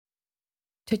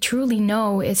To truly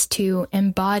know is to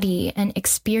embody and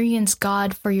experience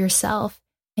God for yourself.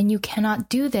 And you cannot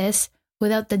do this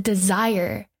without the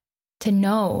desire to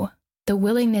know, the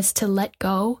willingness to let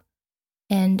go,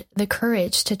 and the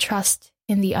courage to trust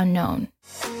in the unknown.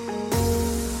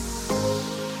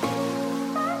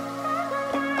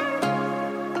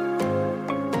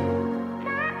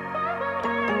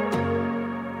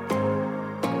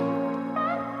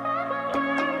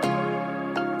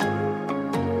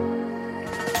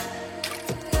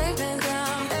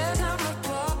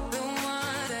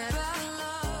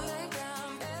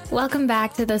 Welcome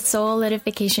back to the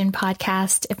Soulidification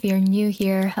Podcast. If you're new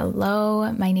here,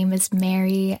 hello. My name is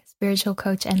Mary, spiritual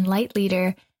coach and light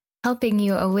leader, helping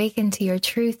you awaken to your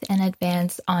truth and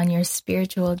advance on your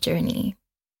spiritual journey.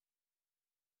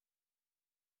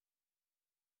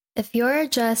 If you're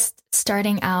just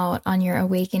starting out on your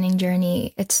awakening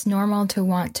journey, it's normal to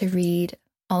want to read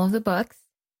all of the books,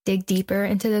 dig deeper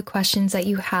into the questions that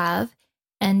you have,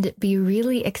 and be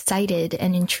really excited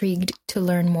and intrigued to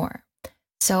learn more.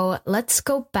 So let's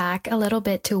go back a little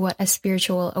bit to what a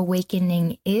spiritual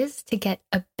awakening is to get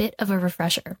a bit of a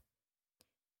refresher.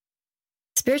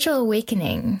 Spiritual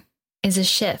awakening is a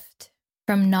shift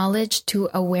from knowledge to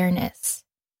awareness.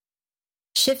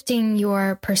 Shifting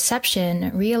your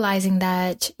perception, realizing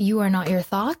that you are not your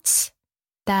thoughts,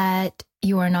 that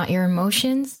you are not your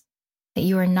emotions, that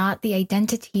you are not the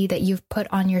identity that you've put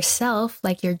on yourself,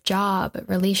 like your job,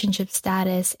 relationship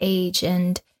status, age,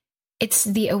 and it's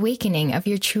the awakening of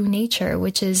your true nature,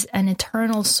 which is an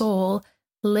eternal soul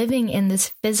living in this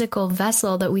physical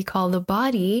vessel that we call the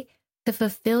body to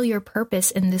fulfill your purpose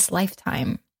in this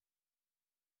lifetime.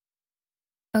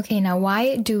 Okay, now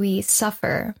why do we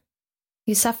suffer?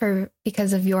 You suffer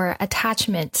because of your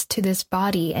attachment to this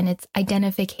body and its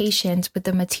identifications with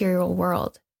the material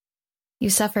world.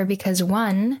 You suffer because,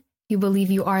 one, you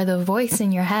believe you are the voice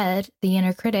in your head, the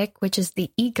inner critic, which is the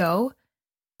ego.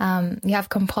 You have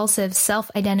compulsive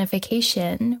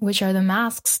self-identification, which are the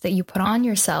masks that you put on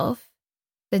yourself,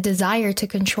 the desire to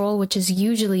control, which is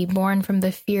usually born from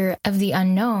the fear of the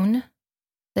unknown,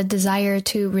 the desire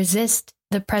to resist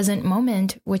the present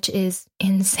moment, which is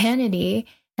insanity,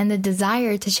 and the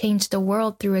desire to change the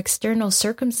world through external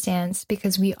circumstance,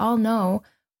 because we all know,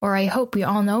 or I hope we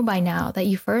all know by now, that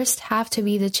you first have to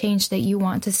be the change that you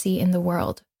want to see in the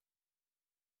world.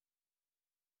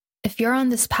 If you're on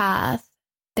this path,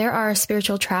 there are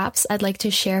spiritual traps I'd like to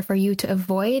share for you to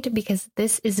avoid because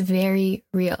this is very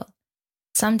real.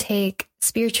 Some take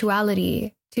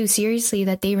spirituality too seriously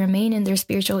that they remain in their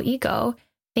spiritual ego,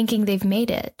 thinking they've made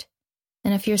it.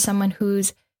 And if you're someone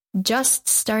who's just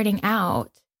starting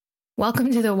out,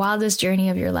 welcome to the wildest journey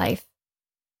of your life.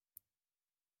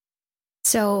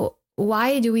 So,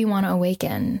 why do we want to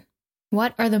awaken?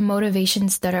 What are the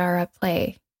motivations that are at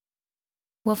play?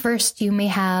 Well, first, you may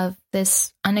have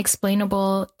this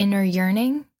unexplainable inner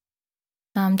yearning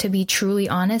to be truly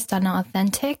honest and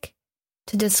authentic,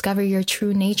 to discover your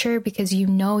true nature because you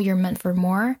know you're meant for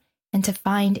more, and to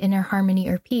find inner harmony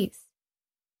or peace.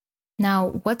 Now,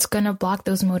 what's going to block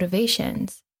those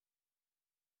motivations?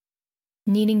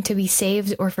 Needing to be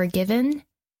saved or forgiven,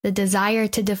 the desire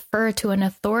to defer to an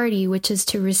authority, which is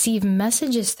to receive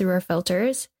messages through our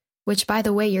filters, which, by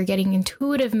the way, you're getting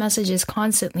intuitive messages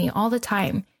constantly, all the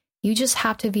time. You just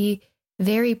have to be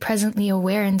very presently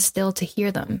aware and still to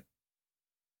hear them.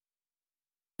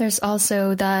 There's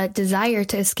also the desire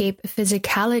to escape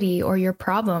physicality or your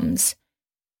problems,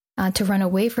 to run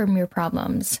away from your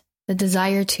problems, the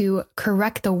desire to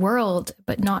correct the world,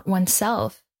 but not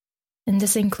oneself. And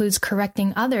this includes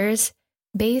correcting others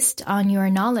based on your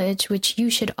knowledge, which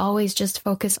you should always just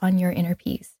focus on your inner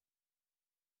peace.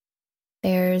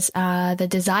 There's the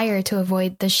desire to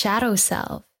avoid the shadow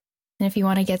self. And if you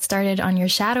want to get started on your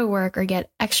shadow work or get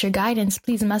extra guidance,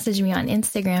 please message me on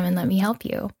Instagram and let me help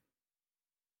you.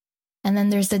 And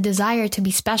then there's the desire to be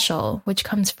special, which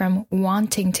comes from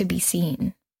wanting to be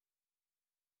seen.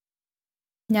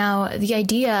 Now, the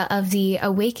idea of the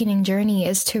awakening journey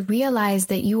is to realize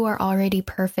that you are already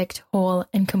perfect, whole,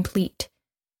 and complete,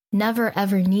 never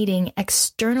ever needing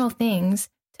external things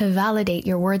to validate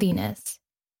your worthiness.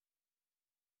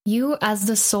 You as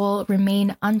the soul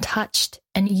remain untouched,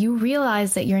 and you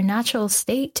realize that your natural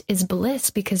state is bliss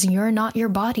because you're not your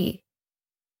body.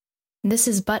 This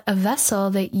is but a vessel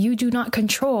that you do not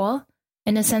control,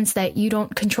 in a sense that you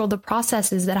don't control the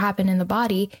processes that happen in the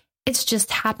body. It's just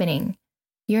happening.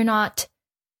 You're not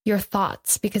your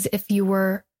thoughts, because if you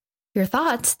were your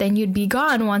thoughts, then you'd be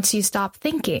gone once you stop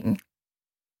thinking.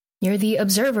 You're the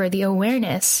observer, the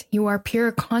awareness. You are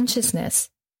pure consciousness.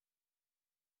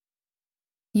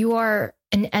 You are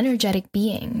an energetic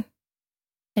being.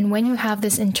 And when you have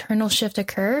this internal shift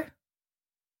occur,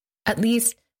 at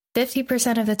least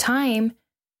 50% of the time,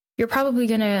 you're probably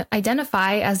going to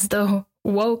identify as the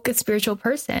woke spiritual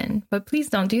person. But please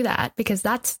don't do that, because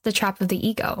that's the trap of the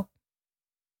ego.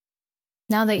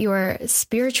 Now that you're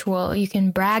spiritual, you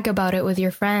can brag about it with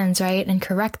your friends, right? And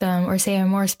correct them or say, I'm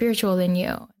more spiritual than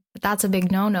you. But that's a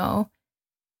big no-no.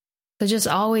 So just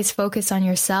always focus on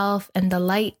yourself and the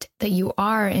light that you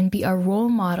are, and be a role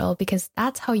model, because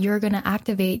that's how you're going to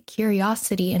activate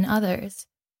curiosity in others.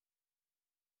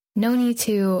 No need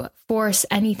to force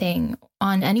anything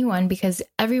on anyone, because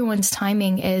everyone's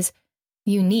timing is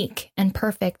unique and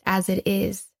perfect as it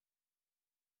is.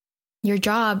 Your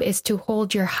job is to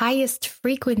hold your highest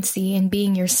frequency in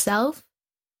being yourself,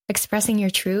 expressing your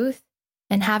truth,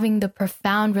 and having the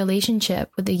profound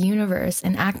relationship with the universe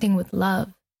and acting with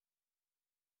love.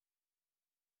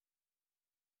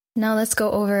 Now let's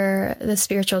go over the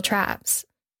spiritual traps.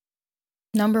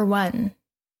 Number 1,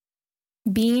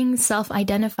 being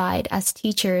self-identified as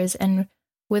teachers and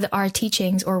with our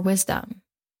teachings or wisdom.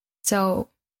 So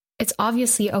it's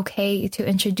obviously okay to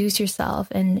introduce yourself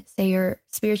and say you're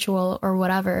spiritual or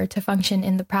whatever to function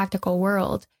in the practical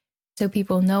world, so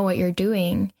people know what you're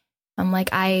doing. Like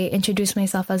I introduce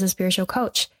myself as a spiritual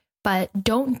coach, but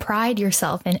don't pride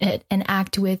yourself in it and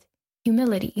act with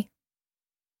humility.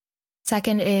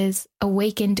 Second is,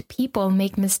 awakened people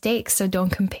make mistakes, so don't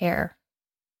compare.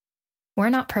 We're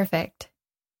not perfect.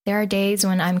 There are days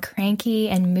when I'm cranky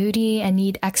and moody and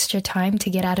need extra time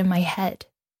to get out of my head.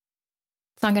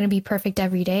 It's not going to be perfect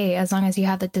every day. As long as you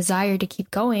have the desire to keep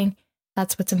going,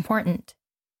 that's what's important.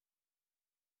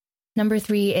 Number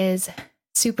 3 is,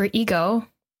 super ego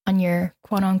on your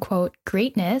quote unquote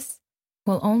greatness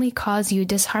will only cause you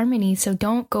disharmony, so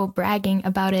don't go bragging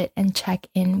about it and check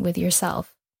in with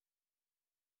yourself.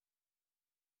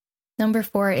 Number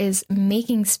 4 is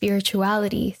making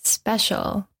spirituality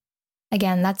special.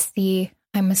 Again, that's the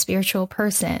I'm a spiritual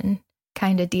person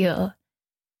kind of deal.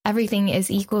 Everything is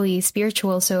equally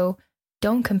spiritual, so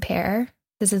don't compare.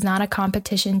 This is not a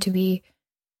competition to be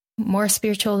more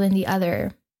spiritual than the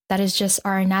other. That is just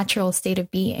our natural state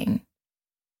of being.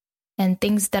 And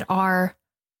things that are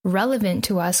relevant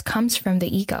to us comes from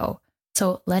the ego.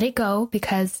 So let it go,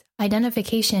 because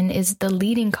identification is the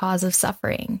leading cause of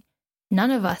suffering.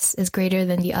 None of us is greater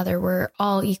than the other. We're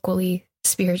all equally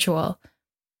spiritual.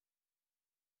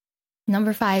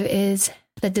 Number 5 is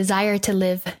the desire to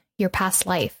live your past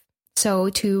life. So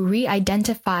to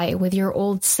re-identify with your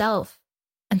old self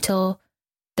until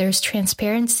there's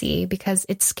transparency, because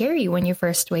it's scary when you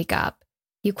first wake up.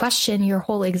 You question your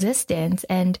whole existence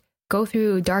and go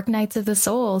through dark nights of the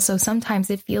soul. So sometimes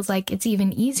it feels like it's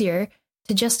even easier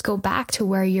to just go back to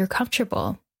where you're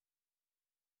comfortable.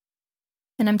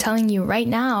 And I'm telling you right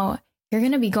now, you're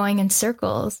going to be going in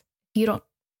circles if you don't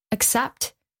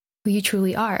accept who you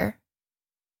truly are.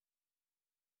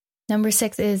 Number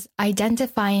 6 is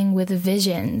identifying with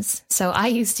visions. So I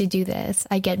used to do this.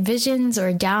 I get visions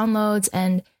or downloads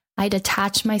and I'd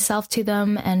attach myself to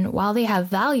them. And while they have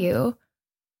value,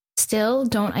 still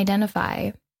don't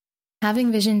identify.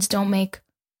 Having visions don't make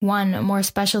one more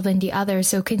special than the other.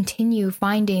 So continue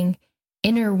finding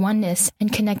inner oneness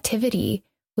and connectivity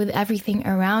with everything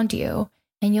around you.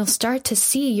 And you'll start to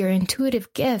see your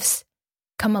intuitive gifts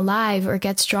come alive or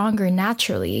get stronger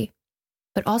naturally,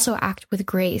 but also act with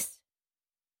grace.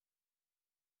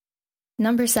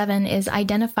 Number 7 is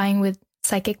identifying with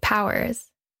psychic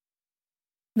powers.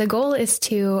 The goal is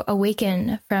to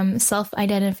awaken from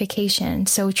self-identification,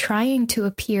 so trying to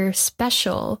appear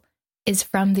special is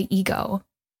from the ego.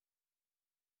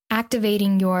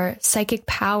 Activating your psychic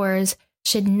powers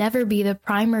should never be the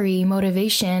primary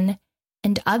motivation,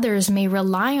 and others may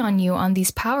rely on you on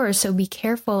these powers, so be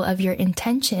careful of your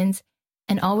intentions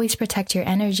and always protect your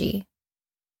energy.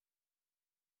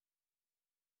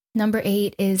 Number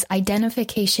 8 is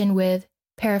identification with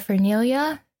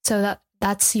paraphernalia. So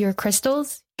that's your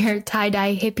crystals, your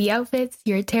tie-dye hippie outfits,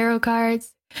 your tarot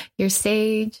cards, your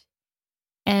sage.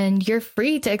 And you're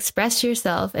free to express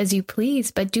yourself as you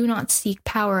please, but do not seek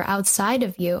power outside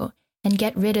of you and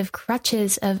get rid of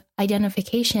crutches of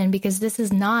identification, because this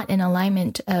is not an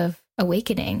alignment of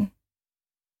awakening.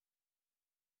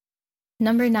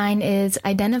 Number 9 is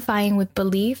identifying with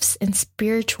beliefs and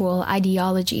spiritual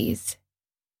ideologies.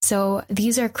 So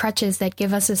these are crutches that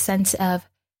give us a sense of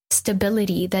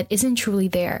stability that isn't truly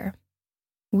there.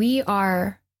 We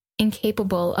are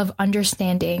incapable of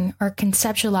understanding or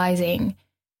conceptualizing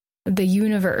the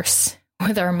universe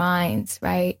with our minds,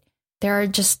 right? There are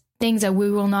just things that we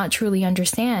will not truly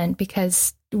understand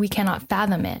because we cannot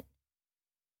fathom it.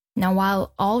 Now,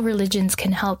 while all religions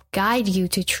can help guide you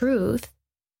to truth,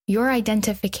 Your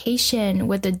identification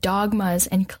with the dogmas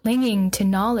and clinging to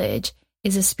knowledge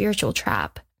is a spiritual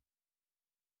trap.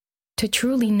 To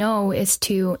truly know is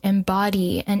to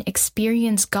embody and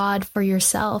experience God for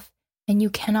yourself, and you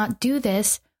cannot do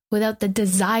this without the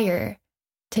desire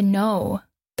to know,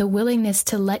 the willingness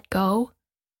to let go,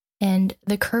 and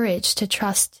the courage to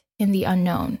trust in the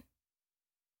unknown.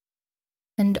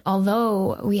 And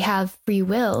although we have free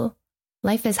will,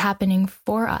 life is happening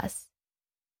for us.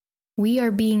 We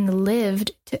are being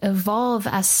lived to evolve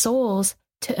as souls,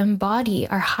 to embody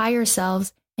our higher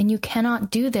selves, and you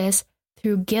cannot do this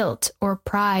through guilt or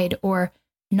pride or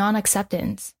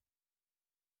non-acceptance.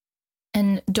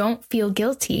 And don't feel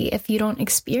guilty if you don't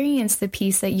experience the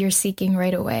peace that you're seeking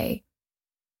right away.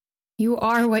 You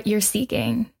are what you're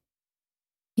seeking.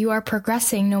 You are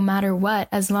progressing no matter what,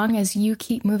 as long as you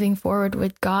keep moving forward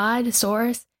with God,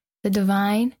 Source, the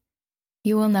divine,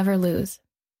 you will never lose.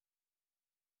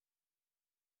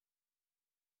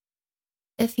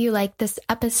 If you like this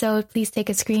episode, please take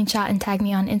a screenshot and tag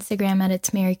me on Instagram at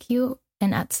It's Mary Q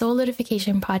and at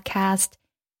Solidification Podcast.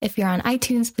 If you're on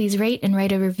iTunes, please rate and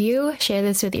write a review. Share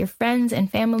this with your friends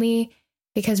and family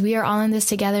because we are all in this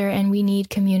together and we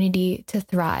need community to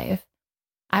thrive.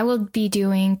 I will be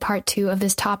doing part 2 of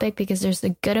this topic because there's a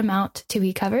good amount to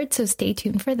be covered, so stay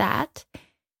tuned for that.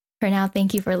 For now,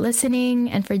 thank you for listening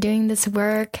and for doing this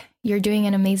work. You're doing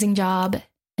an amazing job.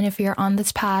 And if you're on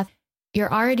this path,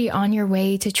 you're already on your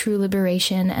way to true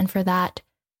liberation. And for that,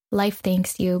 life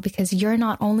thanks you because you're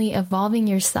not only evolving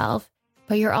yourself,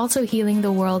 but you're also healing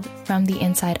the world from the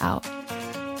inside out.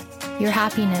 Your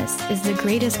happiness is the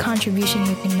greatest contribution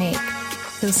you can make.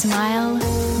 So smile,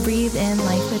 breathe in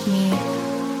life with me,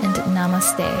 and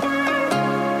namaste.